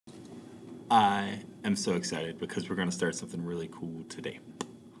I am so excited because we're going to start something really cool today.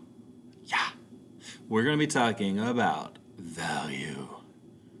 Yeah. We're going to be talking about value,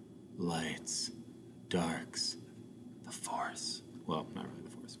 lights, darks, the Force. Well, not really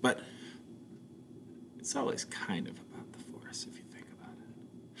the Force, but it's always kind of about the Force if you think about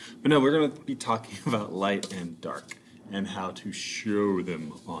it. But no, we're going to be talking about light and dark and how to show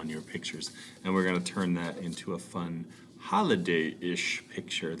them on your pictures. And we're going to turn that into a fun holiday-ish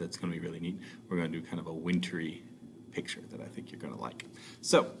picture that's going to be really neat. We're going to do kind of a wintry picture that I think you're going to like.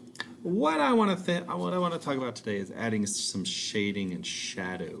 So, what I want to talk about today is adding some shading and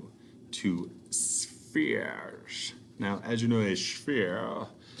shadow to spheres. Now, as you know, a sphere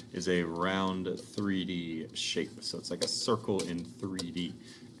is a round 3D shape. So it's like a circle in 3D.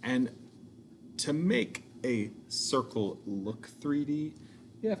 And to make a circle look 3D,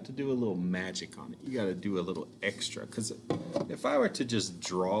 you have to do a little magic on it. You got to do a little extra. Because if I were to just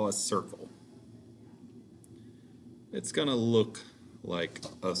draw a circle, it's going to look like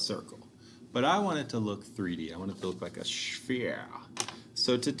a circle. But I want it to look 3D. I want it to look like a sphere.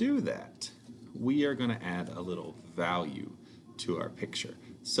 So to do that, we are going to add a little value to our picture.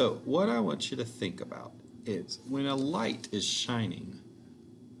 So what I want you to think about is when a light is shining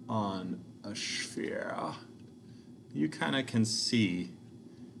on a sphere, you kind of can see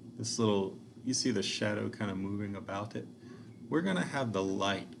this little, you see the shadow kind of moving about it. We're going to have the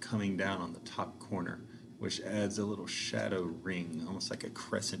light coming down on the top corner, which adds a little shadow ring, almost like a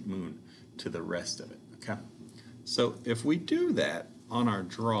crescent moon, to the rest of it. Okay? So if we do that on our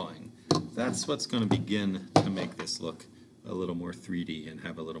drawing, that's what's going to begin to make this look a little more 3D and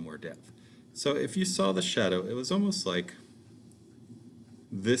have a little more depth. So if you saw the shadow, it was almost like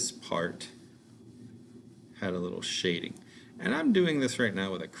this part had a little shading. And I'm doing this right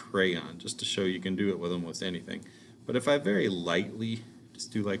now with a crayon just to show you can do it with almost anything. But if I very lightly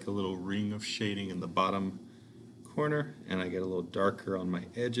just do like a little ring of shading in the bottom corner, and I get a little darker on my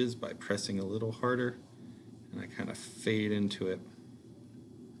edges by pressing a little harder, and I kind of fade into it.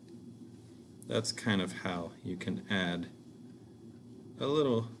 That's kind of how you can add a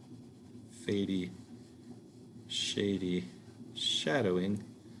little fadey, shady shadowing,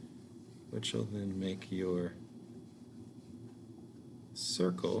 which will then make your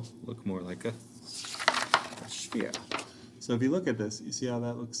circle look more like a sphere. So if you look at this, you see how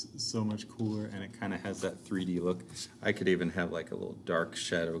that looks so much cooler, and it kind of has that 3D look. I could even have like a little dark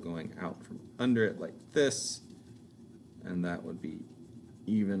shadow going out from under it like this, and that would be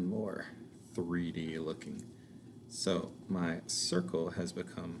even more 3D looking. So my circle has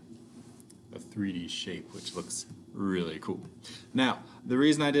become a 3D shape, which looks really cool. Now, the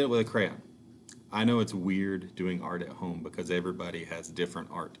reason I did it with a crayon, I know it's weird doing art at home because everybody has different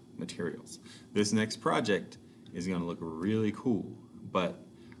art materials. This next project is going to look really cool, but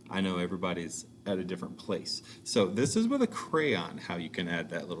I know everybody's at a different place. So this is with a crayon how you can add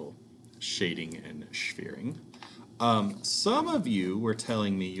that little shading and sphering. Some of you were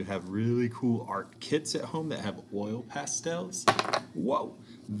telling me you have really cool art kits at home that have oil pastels. Whoa!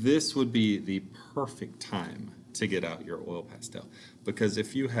 This would be the perfect time to get out your oil pastel, because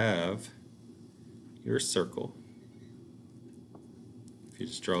if you have your circle, if you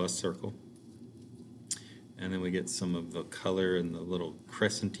just draw a circle, and then we get some of the color and the little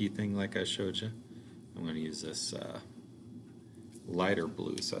crescent-y thing like I showed you. I'm going to use this lighter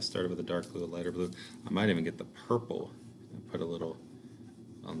blue. So I started with a dark blue, a lighter blue. I might even get the purple and put a little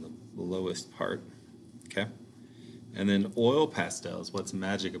on the lowest part. Okay? And then oil pastels, what's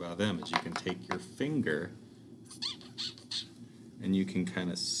magic about them is you can take your finger and you can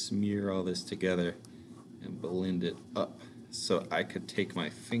kind of smear all this together and blend it up. So I could take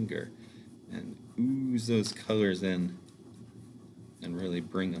my finger and ooze those colors in and really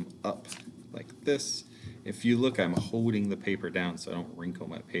bring them up like this. If you look, I'm holding the paper down so I don't wrinkle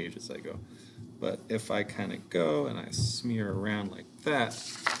my page as I go. But if I kind of go and I smear around like that,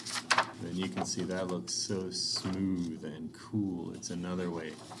 then you can see that looks so smooth and cool. It's another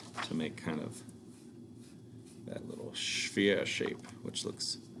way to make kind of that little sphere shape, which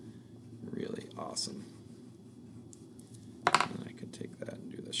looks really awesome. And I could take that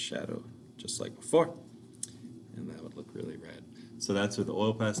and do the shadow just like before, and that would look really rad. So that's with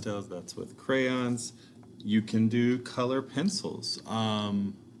oil pastels, that's with crayons. You can do color pencils.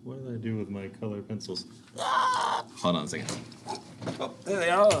 What did I do with my color pencils? Hold on a second. Oh, there they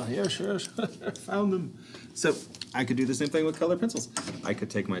are. Yes, yes. Found them. So I could do the same thing with color pencils. I could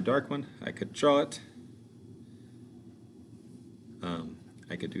take my dark one, I could draw it.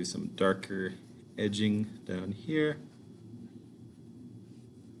 I could do some darker edging down here.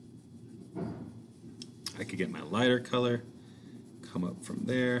 I could get my lighter color, come up from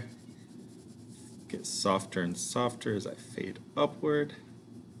there, get softer and softer as I fade upward.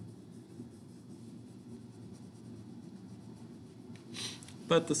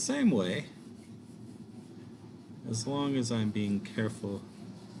 But the same way, as long as I'm being careful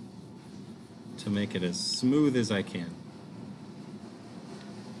to make it as smooth as I can,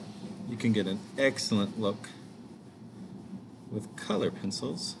 you can get an excellent look with color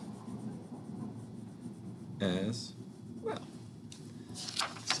pencils as well.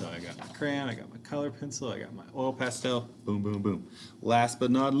 So I got my crayon, I got my color pencil, I got my oil pastel, boom, boom, boom. Last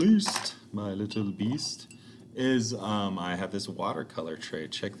but not least, my little beast is I have this watercolor tray.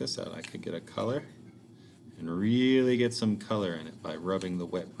 Check this out. I could get a color and really get some color in it by rubbing the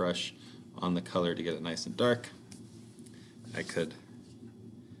wet brush on the color to get it nice and dark. I could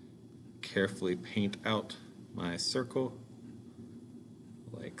carefully paint out my circle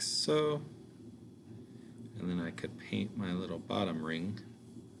like so, and then I could paint my little bottom ring.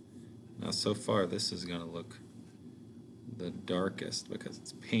 Now so far this is going to look the darkest because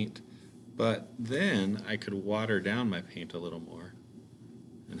it's paint, but then I could water down my paint a little more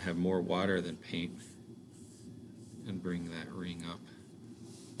and have more water than paint and bring that ring up.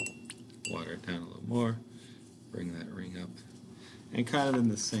 Water it down a little more, bring that ring up. And kind of in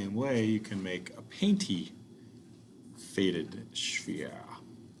the same way, you can make a painty faded sphere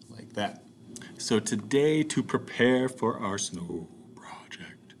like that. So today, to prepare for our snow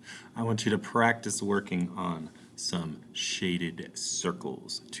project, I want you to practice working on some shaded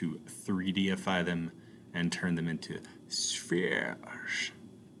circles to 3Dify them and turn them into spheres.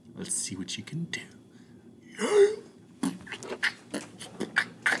 Let's see what you can do.